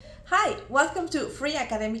Hi, welcome to Free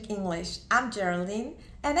Academic English. I'm Geraldine,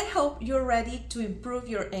 and I hope you're ready to improve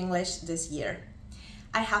your English this year.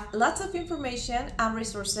 I have lots of information and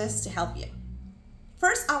resources to help you.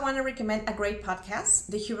 First, I want to recommend a great podcast,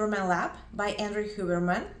 The Huberman Lab by Andrew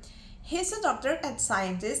Huberman. He's a doctor and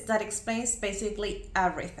scientist that explains basically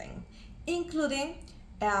everything, including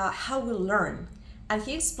how we learn. And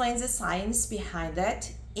he explains the science behind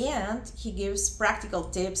it, and he gives practical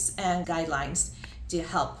tips and guidelines to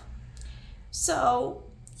help. So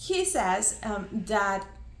he says that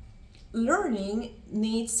learning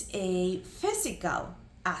needs a physical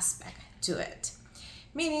aspect to it,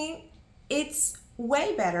 meaning it's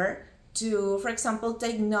way better to, for example,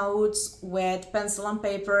 take notes with pencil and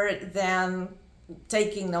paper than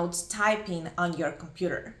taking notes typing on your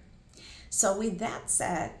computer. So with that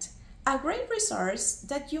said, a great resource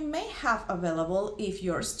that you may have available if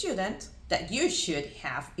you're a student, that you should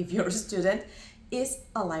have if you're a student, is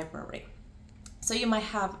a library. So you might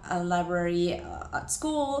have a library at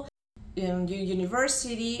school, in your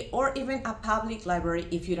university, or even a public library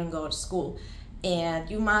if you don't go to school. And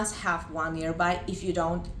you must have one nearby. If you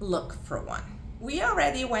don't, look for one. We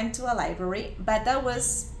already went to a library, but that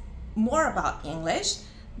was more about English.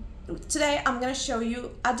 Today, I'm going to show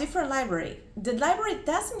you a different library. The library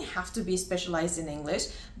doesn't have to be specialized in English,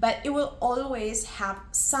 but it will always have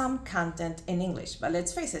some content in English. But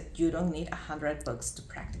let's face it, you don't need 100 books to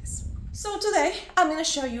practice. So today, I'm going to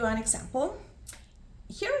show you an example.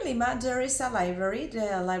 Here in Lima, there is a library,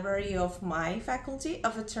 the library of my faculty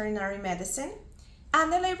of veterinary medicine.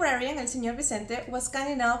 And the librarian, El Señor Vicente, was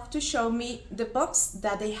kind enough to show me the books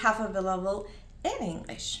that they have available in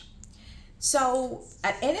English. So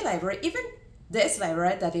at any library, even this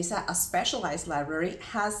library that is a specialized library,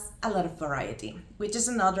 has a lot of variety, which is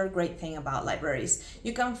another great thing about libraries.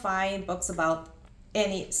 You can find books about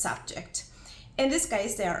any subject. In this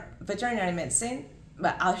case, they are veterinary medicine,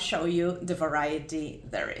 but I'll show you the variety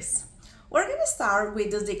there is. We're going to start with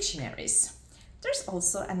the dictionaries. There's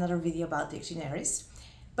also another video about dictionaries.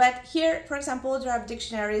 But here, for example, there are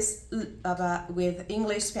dictionaries with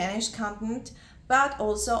English-Spanish content, but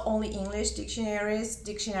also only English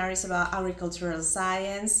dictionaries about agricultural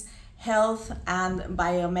science, health, and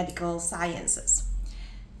biomedical sciences.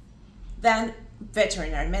 Then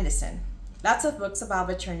veterinary medicine. Lots of books about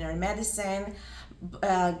veterinary medicine,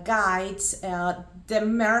 guides, the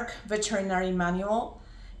Merck veterinary manual,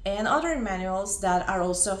 and other manuals that are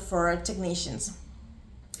also for technicians.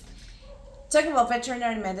 Talking about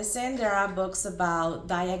veterinary medicine, there are books about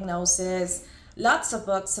diagnosis, lots of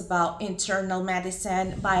books about internal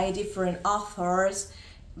medicine by different authors,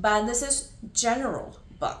 but this is general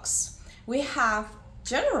books. We have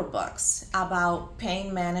general books about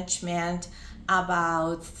pain management,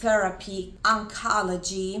 about therapy,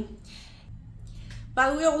 oncology,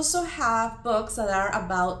 but we also have books that are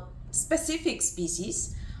about specific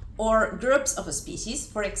species or groups of species.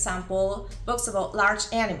 For example, books about large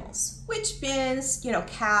animals, which means,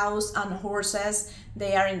 cows and horses,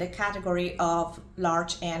 they are in the category of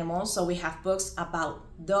large animals. So we have books about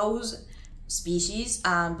those species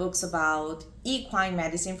and books about equine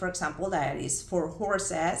medicine, for example, that is for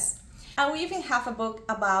horses. And we even have a book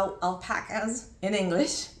about alpacas in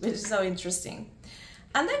English, which is so interesting.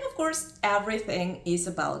 And then, of course, everything is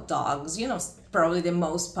about dogs, probably the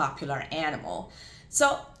most popular animal.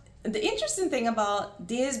 So the interesting thing about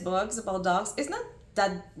these books about dogs is not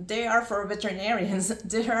that they are for veterinarians.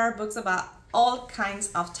 There are books about all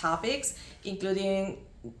kinds of topics, including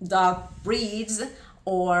dog breeds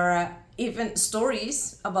or even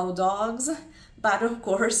stories about dogs. But of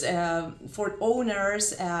course, for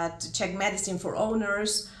owners, to check medicine for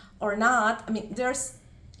owners or not. I mean, there's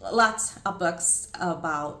lots of books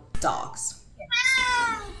about dogs.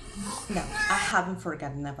 No, I haven't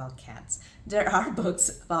forgotten about cats. There are books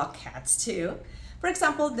about cats too. For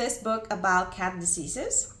example, this book about cat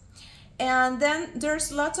diseases. And then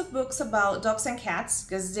there's lots of books about dogs and cats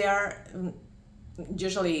because they are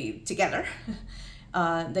usually together.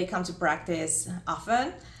 They come to practice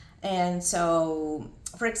often. And so,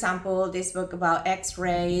 for example, this book about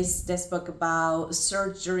x-rays, this book about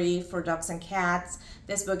surgery for dogs and cats,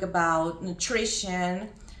 this book about nutrition,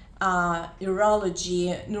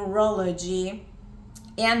 urology, neurology,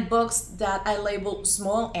 and books that I label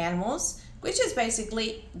small animals, which is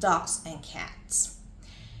basically dogs and cats.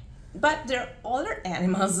 But there are other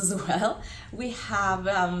animals as well. We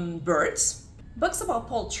have birds, books about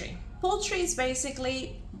poultry. Poultry is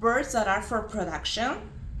basically birds that are for production,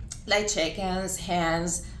 like chickens,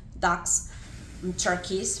 hens, ducks,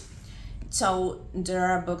 turkeys. So there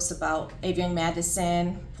are books about avian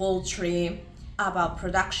medicine, poultry, about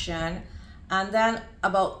production, And then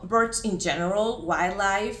about birds in general,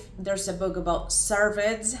 wildlife, there's a book about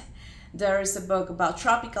cervids. There's a book about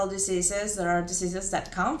tropical diseases. There are diseases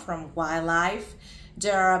that come from wildlife.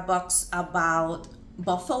 There are books about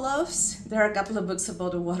buffaloes. There are a couple of books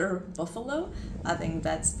about the water buffalo. I think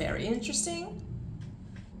that's very interesting.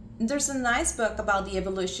 There's a nice book about the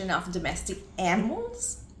evolution of domestic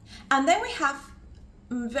animals. And then we have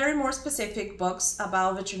very more specific books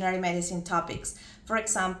about veterinary medicine topics. For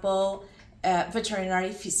example,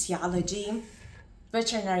 veterinary physiology,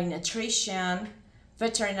 veterinary nutrition,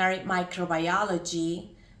 veterinary microbiology,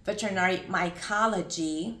 veterinary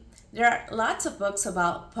mycology. There are lots of books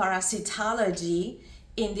about parasitology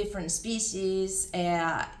in different species,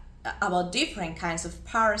 about different kinds of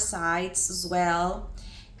parasites as well.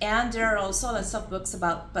 And there are also lots of books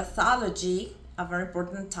about pathology, a very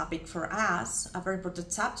important topic for us, a very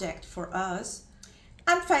important subject for us.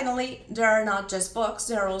 And finally, there are not just books,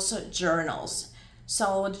 there are also journals.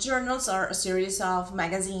 So the journals are a series of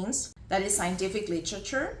magazines that is scientific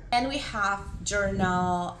literature. And we have a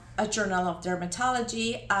journal of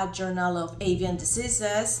dermatology, a journal of avian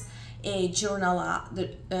diseases, a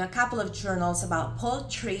couple of journals about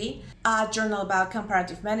poultry, a journal about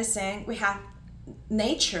comparative medicine. We have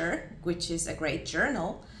Nature, which is a great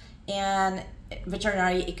journal, and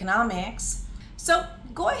veterinary economics. So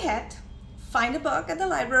go ahead, find a book at the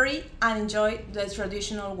library and enjoy the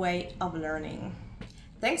traditional way of learning.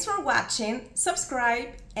 Thanks for watching, subscribe,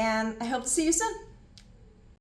 and I hope to see you soon.